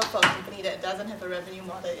work for a company that doesn't have a revenue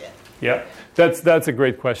model yet? Yeah, that's a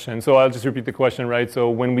great question. So I'll just repeat the question, right? So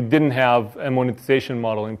when we didn't have a monetization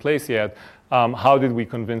model in place yet, how did we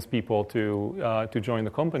convince people to join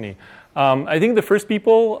the company? I think the first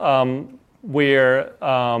people were,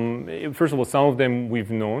 first of all, some of them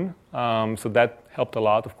we've known, so that helped a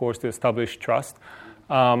lot, of course, to establish trust.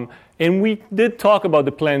 And we did talk about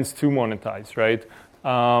the plans to monetize, right?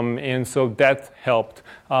 And so that helped.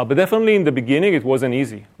 But definitely in the beginning, it wasn't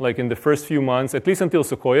easy. Like in the first few months, at least until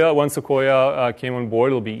Sequoia, once Sequoia came on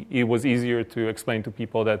board, it was easier to explain to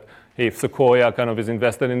people that, hey, if Sequoia kind of is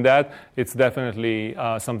invested in that, it's definitely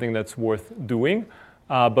something that's worth doing.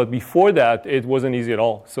 But before that, it wasn't easy at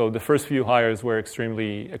all. So the first few hires were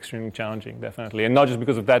extremely, extremely challenging, definitely. And not just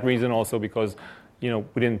because of that reason, also because we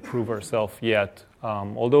didn't prove ourselves yet.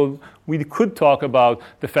 Although we could talk about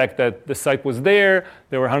the fact that the site was there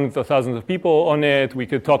were hundreds of thousands of people on it, we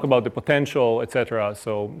could talk about the potential, etc.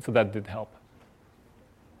 So that did help.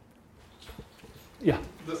 Yeah?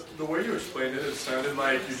 The way you explained it sounded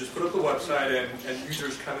like you just put up the website and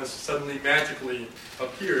users kind of suddenly magically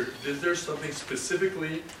appeared. Is there something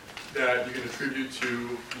specifically that you can attribute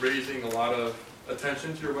to raising a lot of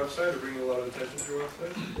attention to your website or bringing a lot of attention to your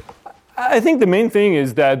website? I think the main thing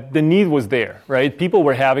is that the need was there, right? People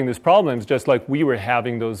were having these problems just like we were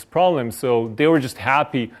having those problems. So they were just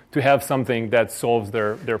happy to have something that solves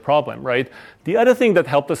their problem, right? The other thing that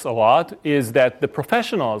helped us a lot is that the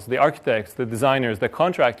professionals, the architects, the designers, the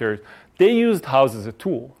contractors, they used House as a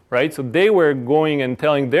tool, right? So they were going and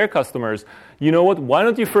telling their customers, you know what, why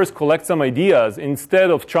don't you first collect some ideas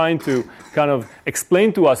instead of trying to kind of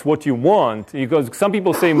explain to us what you want? Because some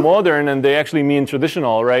people say modern and they actually mean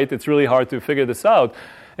traditional, right? It's really hard to figure this out.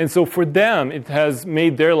 And so for them, it has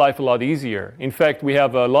made their life a lot easier. In fact, we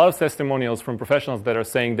have a lot of testimonials from professionals that are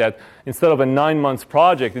saying that instead of a 9-month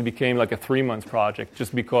project, it became like a 3-month project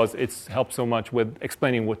just because it's helped so much with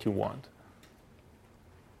explaining what you want.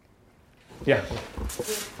 Yeah.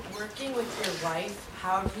 With working with your wife,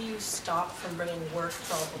 how do you stop from bringing work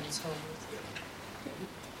problems home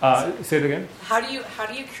with you? Say it again. How do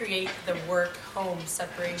you create the work-home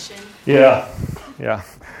separation? Yeah.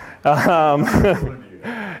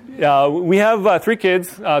 Yeah, we have 3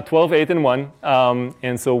 kids, 12, 8, and 1.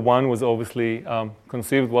 And so one was obviously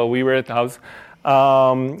conceived while we were at the house.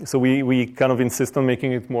 So we kind of insist on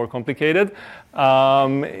making it more complicated.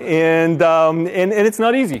 And it's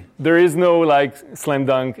not easy. There is no slam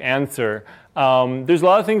dunk answer. There's a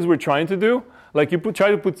lot of things we're trying to do. Like try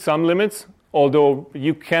to put some limits, although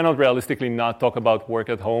you cannot realistically not talk about work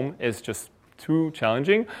at home. It's just too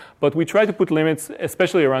challenging. But we try to put limits,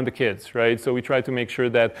 especially around the kids, right? So we try to make sure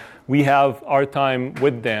that we have our time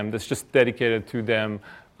with them that's just dedicated to them.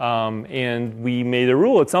 And we made a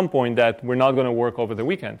rule at some point that we're not going to work over the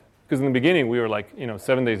weekend. Because in the beginning, we were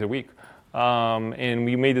 7 days a week. And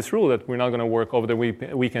we made this rule that we're not going to work over the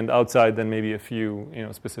weekend outside than maybe a few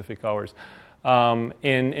specific hours.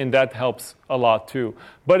 And that helps a lot too.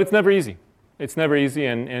 But it's never easy. It's never easy,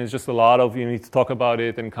 and it's just a lot of, you need to talk about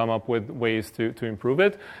it and come up with ways to improve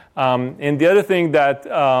it. And the other thing that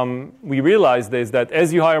we realized is that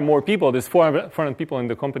as you hire more people, there's 400 people in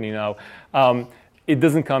the company now, it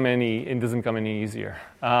doesn't come any easier.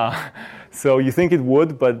 So you think it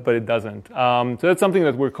would, but it doesn't. So that's something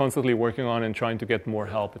that we're constantly working on and trying to get more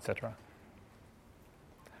help, etc.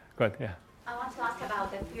 Go ahead, yeah. I want to ask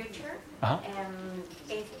about the future. Uh-huh.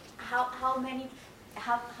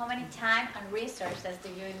 How many time and resources do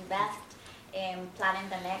you invest in planning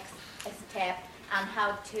the next step and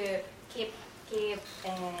how to keep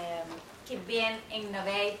being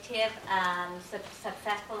innovative and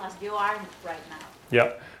successful as you are right now?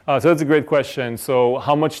 Yeah, so that's a great question. So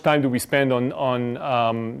how much time do we spend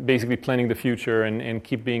on basically planning the future and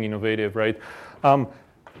keep being innovative, right?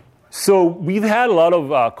 So we've had a lot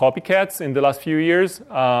of copycats in the last few years,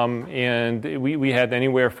 and we had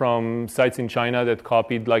anywhere from sites in China that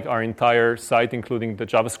copied our entire site, including the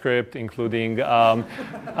JavaScript, including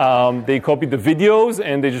they copied the videos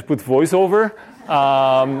and they just put voiceover,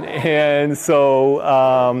 and so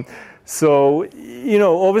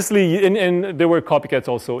obviously, and there were copycats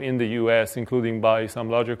also in the U.S., including by some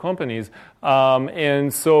larger companies.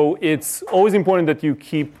 And so it's always important that you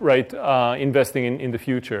keep investing in the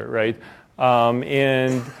future, right?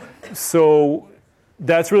 And so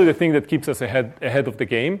that's really the thing that keeps us ahead of the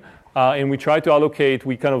game. And we try to allocate,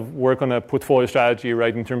 we kind of work on a portfolio strategy,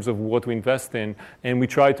 right, in terms of what we invest in. And we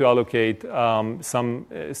try to allocate some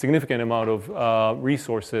significant amount of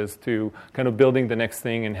resources to kind of building the next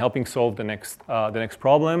thing and helping solve the next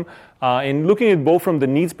problem. And looking at both from the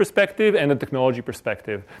needs perspective and the technology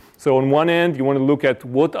perspective. So on one end, you want to look at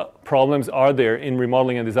what problems are there in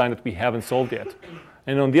remodeling and design that we haven't solved yet.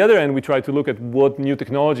 And on the other end, we try to look at what new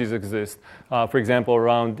technologies exist. For example,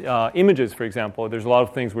 around images, for example. There's a lot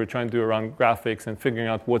of things we're trying to do around graphics and figuring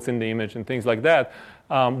out what's in the image and things like that.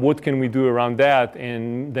 What can we do around that,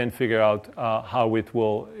 and then figure out how it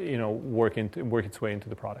will, work its way into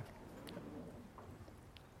the product.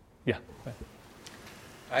 Yeah.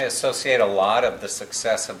 I associate a lot of the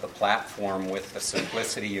success of the platform with the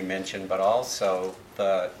simplicity you mentioned, but also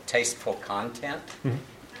the tasteful content. Mm-hmm.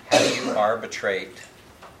 How do you arbitrate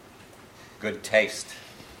good taste?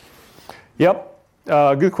 Yep,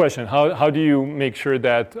 good question. How do you make sure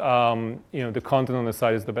that the content on the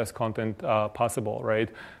site is the best content possible, right?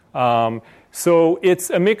 So it's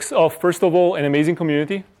a mix of, first of all, an amazing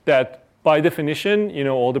community that, by definition,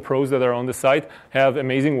 all the pros that are on the site have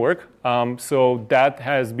amazing work. So that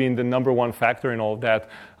has been the number one factor in all of that.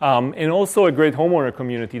 And also a great homeowner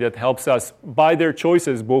community that helps us, by their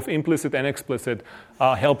choices, both implicit and explicit,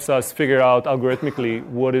 helps us figure out algorithmically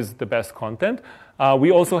what is the best content.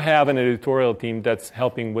 We also have an editorial team that's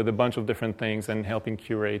helping with a bunch of different things and helping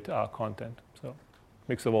curate content. So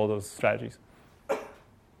mix of all those strategies.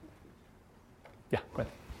 Yeah, go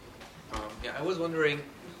ahead. I was wondering,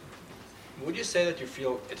 would you say that you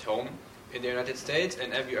feel at home in the United States,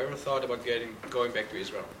 and have you ever thought about going back to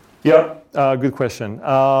Israel? Yeah, good question.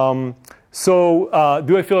 So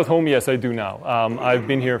do I feel at home? Yes, I do now. I've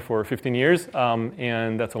been here for 15 years,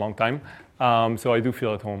 and that's a long time. So I do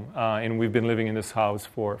feel at home. And we've been living in this house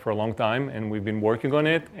for a long time, and we've been working on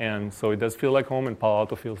it. And so it does feel like home, and Palo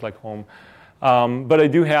Alto feels like home. But I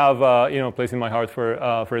do have a place in my heart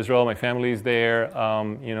for Israel. My family is there. I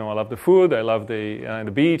love the food. I love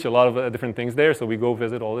the beach. A lot of different things there. So we go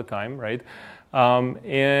visit all the time, right?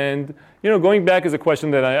 And going back is a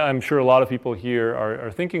question that I'm sure a lot of people here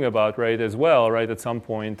are thinking about, right, as well, right, at some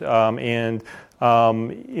point. From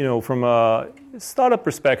a startup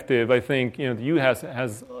perspective, I think the U.S.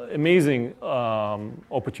 has amazing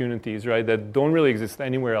opportunities, right, that don't really exist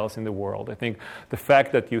anywhere else in the world. I think the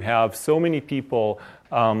fact that you have so many people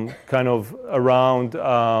kind of around,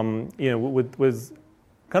 with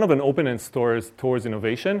kind of an openness towards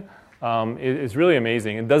innovation is really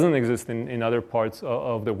amazing. It doesn't exist in other parts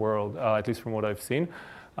of the world, at least from what I've seen.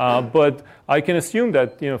 But I can assume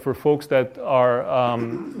that for folks that are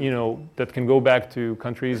that can go back to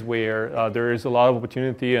countries where there is a lot of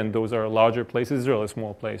opportunity, and those are larger places. Israel is a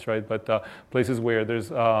small place, right? But places where there's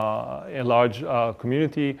a large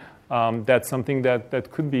community, that's something that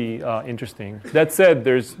could be interesting. That said,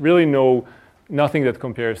 there's really nothing that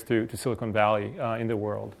compares to Silicon Valley in the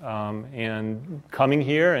world. And coming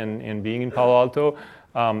here and being in Palo Alto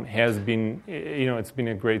has been, it's been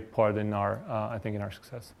a great part in our, I think, in our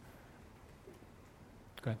success.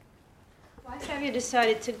 Go ahead. Why have you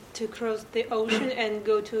decided to cross the ocean and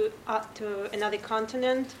go to another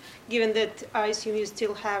continent, given that I assume you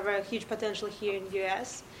still have a huge potential here in the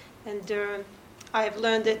U.S.? And I've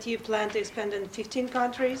learned that you plan to expand in 15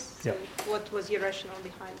 countries. So what was your rationale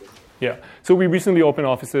behind it? Yeah, so we recently opened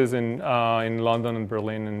offices in London and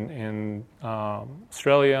Berlin and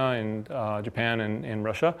Australia and Japan and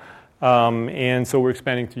Russia. And so we're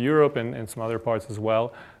expanding to Europe and some other parts as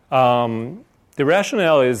well. The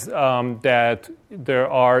rationale is that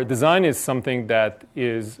design is something that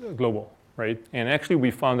is global, right? And actually we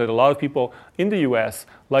found that a lot of people in the US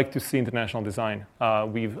like to see international design.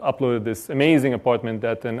 We've uploaded this amazing apartment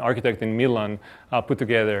that an architect in Milan put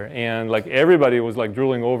together, and everybody was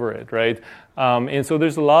drooling over it, right? And so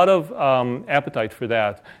there's a lot of appetite for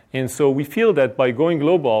that. And so we feel that by going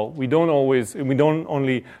global, we don't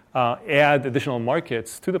only add additional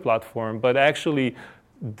markets to the platform, but actually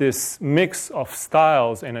this mix of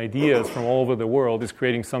styles and ideas from all over the world is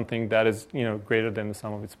creating something that is greater than the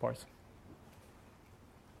sum of its parts.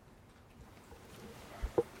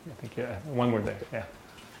 I think one more there. Yeah.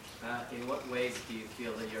 In what ways do you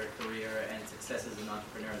feel that your career and success as an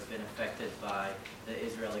entrepreneur has been affected by the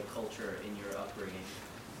Israeli culture in your upbringing?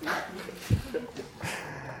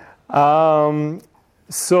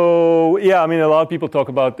 So yeah, I mean, a lot of people talk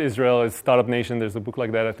about Israel as startup nation. There's a book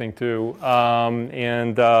like that, I think, too.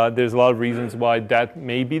 And there's a lot of reasons why that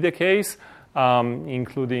may be the case,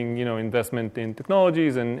 including investment in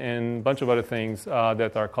technologies and a bunch of other things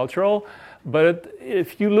that are cultural. But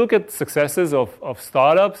if you look at successes of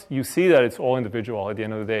startups, you see that it's all individual at the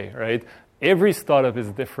end of the day, right? every startup is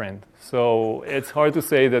different. So it's hard to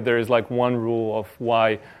say that there is like one rule of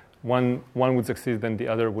why one would succeed and the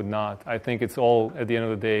other would not. I think it's all, at the end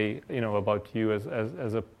of the day, about you as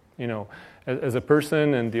a as a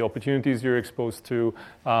person and the opportunities you're exposed to,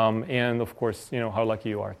 and of course, how lucky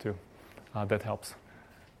you are too. That helps.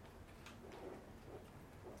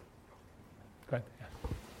 Go ahead. Yeah.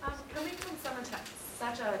 Coming from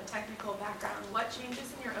such a technical background, what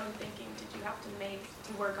changes in your own thinking did you have to make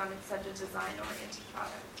to work on such a design-oriented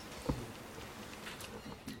product?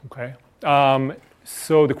 Okay.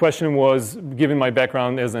 So the question was, given my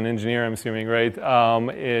background as an engineer, I'm assuming, right,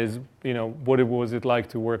 is, what was it like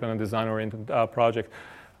to work on a design-oriented project?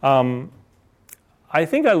 I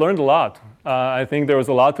think I learned a lot. I think there was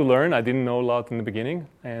a lot to learn. I didn't know a lot in the beginning,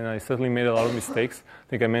 and I certainly made a lot of mistakes. I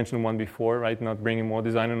think I mentioned one before, right, not bringing more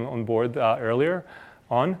design on board earlier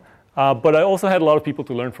on. But I also had a lot of people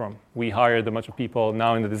to learn from. We hired a bunch of people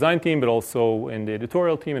now in the design team, but also in the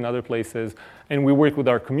editorial team and other places. And we work with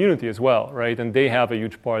our community as well, right? And they have a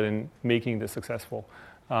huge part in making this successful.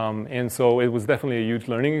 And so it was definitely a huge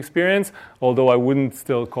learning experience, although I wouldn't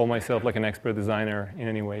still call myself like an expert designer in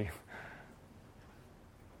any way.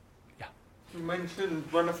 Yeah. You mentioned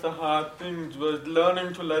one of the hard things was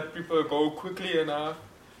learning to let people go quickly enough.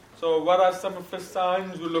 So what are some of the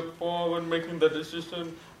signs you look for when making the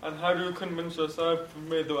decision? And how do you convince yourself you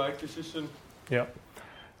made the right decision? Yeah.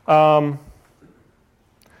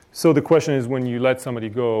 So the question is, when you let somebody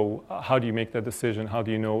go, how do you make that decision? How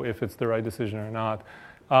do you know if it's the right decision or not?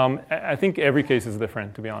 I think every case is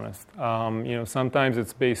different, to be honest. Sometimes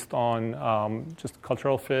it's based on just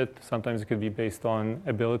cultural fit. Sometimes it could be based on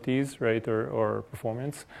abilities, right, or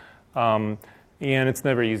performance. And it's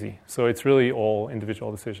never easy. So it's really all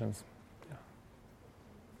individual decisions.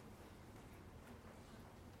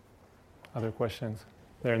 Other questions?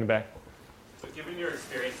 There in the back. So given your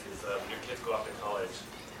experiences when your kids go off to college,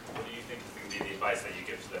 what do you think is going to be the advice that you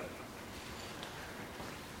give to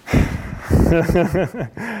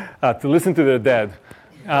them? To listen to their dad.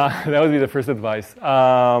 That would be the first advice.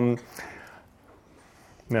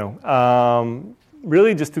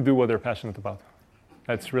 Really just to do what they're passionate about.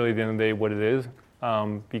 That's really, at the end of the day, what it is.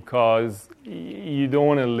 Because you don't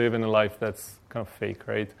want to live in a life that's kind of fake,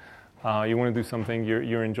 right? You want to do something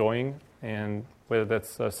you're enjoying. And whether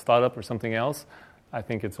that's a startup or something else, I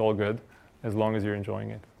think it's all good as long as you're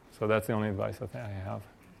enjoying it. So that's the only advice I have.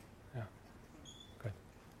 Yeah. Good.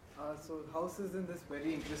 So House is in this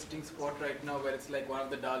very interesting spot right now where it's like one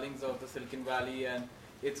of the darlings of the Silicon Valley, and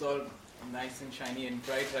it's all nice and shiny and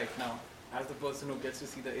bright right now. As the person who gets to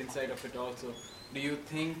see the inside of it also, do you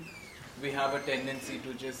think we have a tendency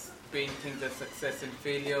to just paint things as success and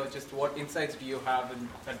failure? Just what insights do you have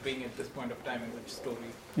at being at this point of time in the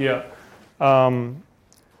story? Yeah.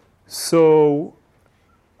 So,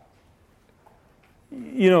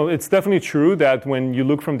 it's definitely true that when you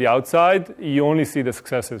look from the outside, you only see the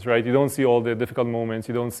successes, right? You don't see all the difficult moments.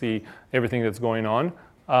 You don't see everything that's going on.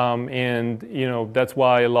 And that's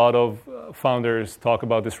why a lot of founders talk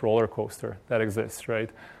about this roller coaster that exists, right?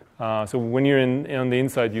 So when you're on the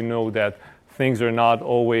inside, you know that things are not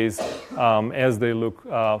always as they look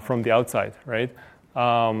from the outside, right?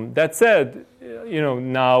 That said,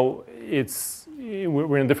 now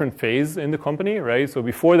we're in a different phase in the company, right? So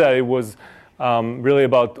before that, it was really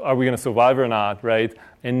about, are we going to survive or not, right?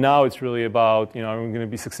 And now it's really about, are we going to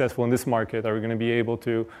be successful in this market? Are we going to be able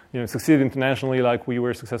to, succeed internationally like we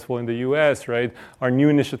were successful in the U.S., right? Our new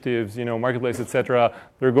initiatives, marketplace, et cetera,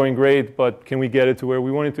 they're going great, but can we get it to where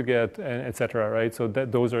we want it to get, et cetera, right? So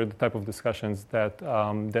those are the type of discussions that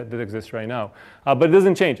exist right now. But it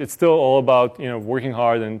doesn't change. It's still all about, working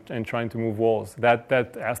hard and trying to move walls. That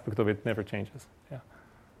aspect of it never changes. Yeah.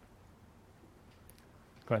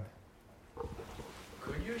 Go ahead.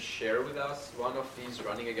 Could you share with us one of these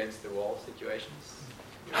running against the wall situations?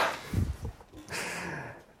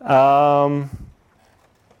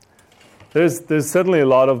 There's certainly a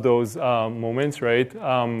lot of those moments, right?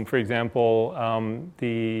 For example,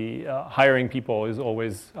 the hiring people is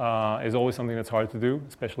always something that's hard to do,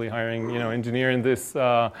 especially hiring engineer in this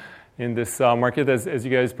market, as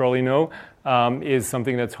you guys probably know, is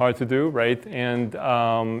something that's hard to do, right? And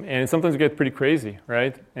sometimes get pretty crazy,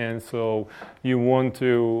 right? And so you want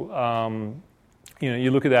to,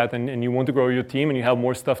 you look at that and you want to grow your team, and you have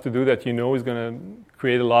more stuff to do that is going to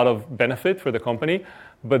create a lot of benefit for the company,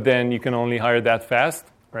 but then you can only hire that fast,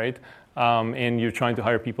 right? And you're trying to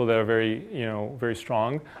hire people that are very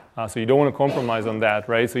strong. So you don't want to compromise on that,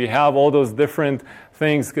 right? So you have all those different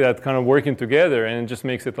things that kind of working together, and it just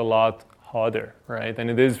makes it a lot harder, right? And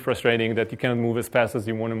it is frustrating that you cannot move as fast as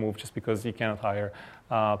you want to move just because you cannot hire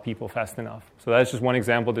people fast enough. So that's just one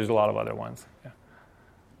example. There's a lot of other ones. Yeah.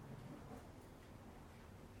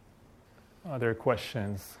 Other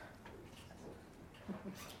questions?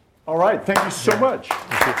 All right. Thank you so much.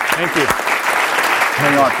 Thank you.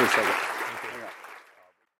 Hang on for a second.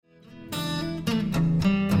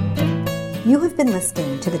 You have been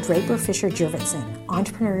listening to the Draper Fisher Jurvetson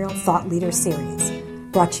Entrepreneurial Thought Leader Series,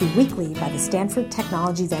 brought to you weekly by the Stanford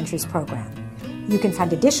Technology Ventures Program. You can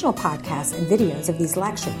find additional podcasts and videos of these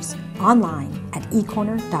lectures online at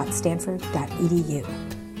ecorner.stanford.edu.